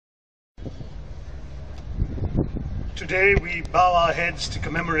Today we bow our heads to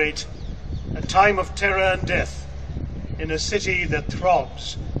commemorate a time of terror and death in a city that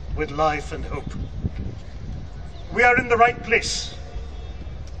throbs with life and hope. We are in the right place.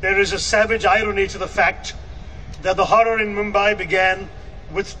 There is a savage irony to the fact that the horror in Mumbai began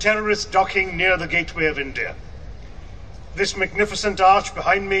with terrorists docking near the gateway of India. This magnificent arch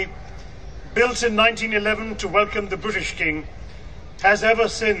behind me, built in 1911 to welcome the British King, has ever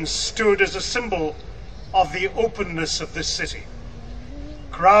since stood as a symbol of the openness of this city.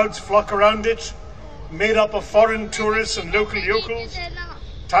 Crowds flock around it, made up of foreign tourists and local yokels.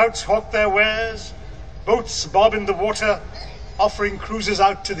 Touts hawk their wares, boats bob in the water, offering cruises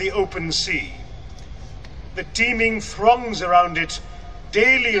out to the open sea. The teeming throngs around it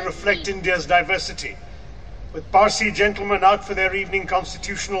daily reflect India's diversity, with Parsi gentlemen out for their evening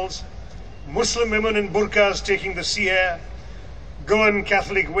constitutionals, Muslim women in burqas taking the sea air, Goan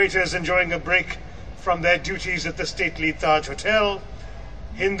Catholic waiters enjoying a break from their duties at the stately Taj Hotel,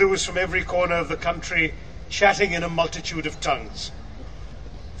 Hindus from every corner of the country chatting in a multitude of tongues.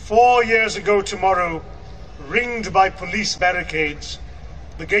 4 years ago tomorrow, ringed by police barricades,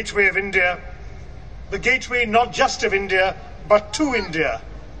 the gateway of India, the gateway not just of India, but to India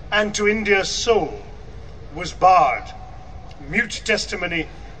and to India's soul, was barred, mute testimony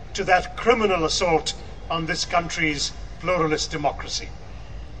to that criminal assault on this country's pluralist democracy.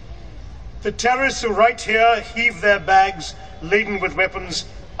 The terrorists who right here heave their bags laden with weapons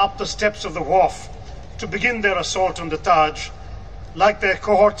up the steps of the wharf to begin their assault on the Taj, like their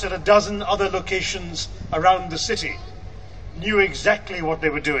cohorts at a dozen other locations around the city, knew exactly what they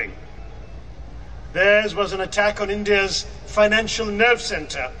were doing. Theirs was an attack on India's financial nerve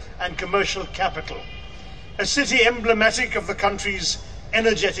center and commercial capital, a city emblematic of the country's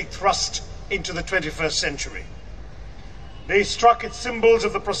energetic thrust into the 21st century. They struck at symbols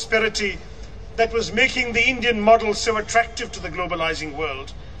of the prosperity that was making the Indian model so attractive to the globalizing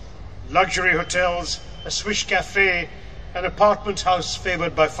world. Luxury hotels, a swish cafe, an apartment house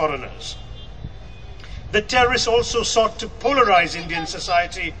favored by foreigners. The terrorists also sought to polarize Indian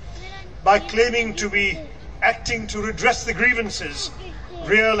society by claiming to be acting to redress the grievances,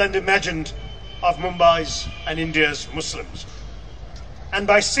 real and imagined, of Mumbai's and India's Muslims. And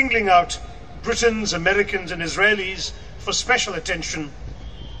by singling out Britons, Americans and Israelis for special attention,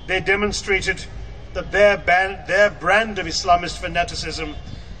 they demonstrated that their brand of Islamist fanaticism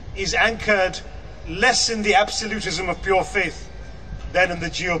is anchored less in the absolutism of pure faith than in the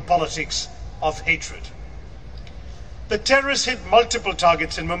geopolitics of hatred. The terrorists hit multiple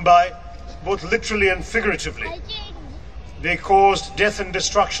targets in Mumbai, both literally and figuratively. They caused death and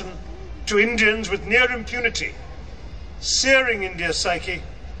destruction to Indians with near impunity, searing India's psyche,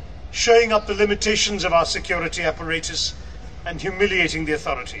 showing up the limitations of our security apparatus, and humiliating the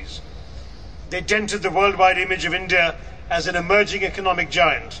authorities. They dented the worldwide image of India as an emerging economic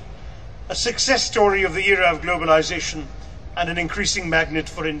giant, a success story of the era of globalization, and an increasing magnet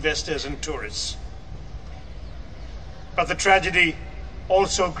for investors and tourists. But the tragedy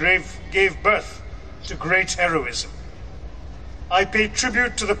also gave birth to great heroism. I pay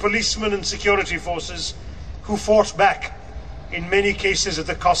tribute to the policemen and security forces who fought back, in many cases at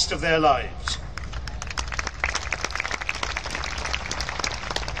the cost of their lives.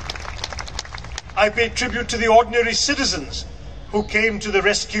 I pay tribute to the ordinary citizens who came to the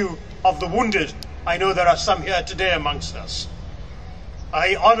rescue of the wounded. I know there are some here today amongst us.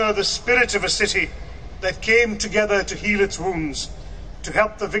 I honor the spirit of a city that came together to heal its wounds, to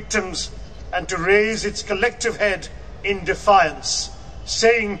help the victims, and to raise its collective head in defiance,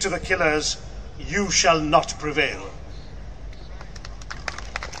 saying to the killers, "You shall not prevail."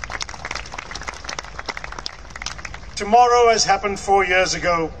 Tomorrow, as happened 4 years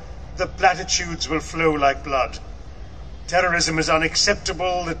ago, the platitudes will flow like blood. Terrorism is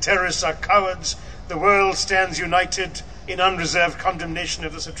unacceptable, the terrorists are cowards, the world stands united in unreserved condemnation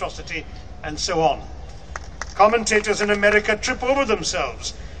of this atrocity, and so on. Commentators in America trip over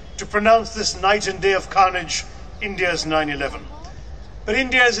themselves to pronounce this night and day of carnage India's 9/11. But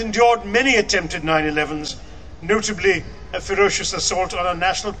India has endured many attempted 9/11s, notably a ferocious assault on a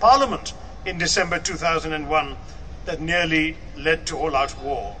national parliament in December 2001 that nearly led to all-out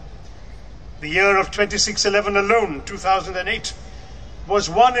war. The year of 26/11 alone, 2008, was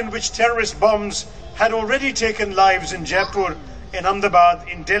one in which terrorist bombs had already taken lives in Jaipur, in Ahmedabad,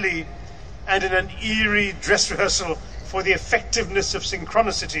 in Delhi, and in an eerie dress rehearsal for the effectiveness of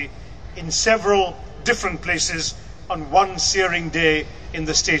synchronicity in several different places on one searing day in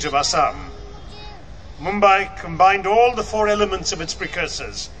the state of Assam. Mumbai combined all the four elements of its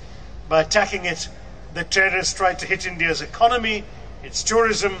precursors. By attacking it, the terrorists tried to hit India's economy, its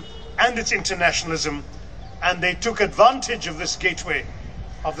tourism, and its internationalism, and they took advantage of this gateway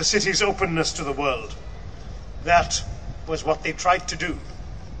of the city's openness to the world. That was what they tried to do.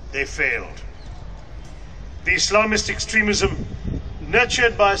 They failed. The Islamist extremism,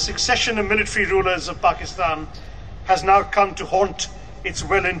 nurtured by a succession of military rulers of Pakistan, has now come to haunt its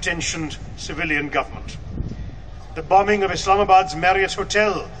well-intentioned civilian government. The bombing of Islamabad's Marriott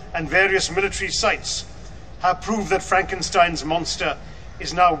Hotel and various military sites have proved that Frankenstein's monster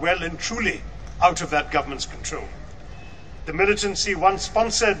is now well and truly out of that government's control. The militancy once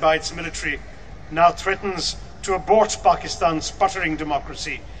sponsored by its military now threatens to abort Pakistan's sputtering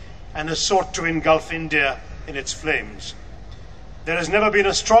democracy and has sought to engulf India in its flames. There has never been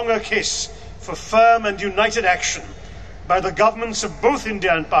a stronger case for firm and united action by the governments of both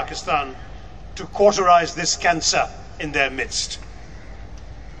India and Pakistan to cauterize this cancer in their midst.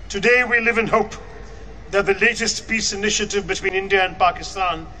 Today we live in hope that the latest peace initiative between India and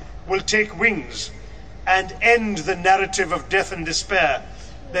Pakistan will take wings and end the narrative of death and despair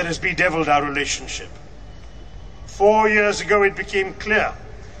that has bedeviled our relationship. 4 years ago it became clear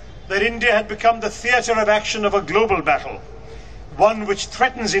that India had become the theatre of action of a global battle, one which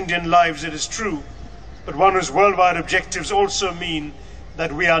threatens Indian lives, it is true, but one whose worldwide objectives also mean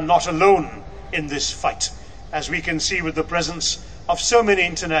that we are not alone in this fight, as we can see with the presence of so many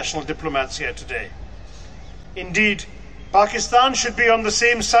international diplomats here today. Indeed, Pakistan should be on the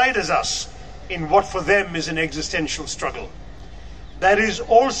same side as us in what for them is an existential struggle. That is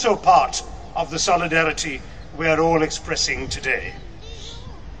also part of the solidarity we are all expressing today.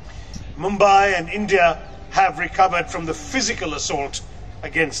 Mumbai and India have recovered from the physical assault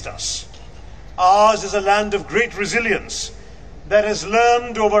against us. Ours is a land of great resilience that has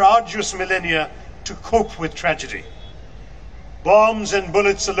learned over arduous millennia to cope with tragedy. Bombs and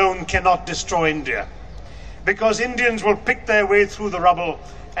bullets alone cannot destroy India, because Indians will pick their way through the rubble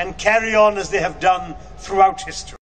and carry on as they have done throughout history.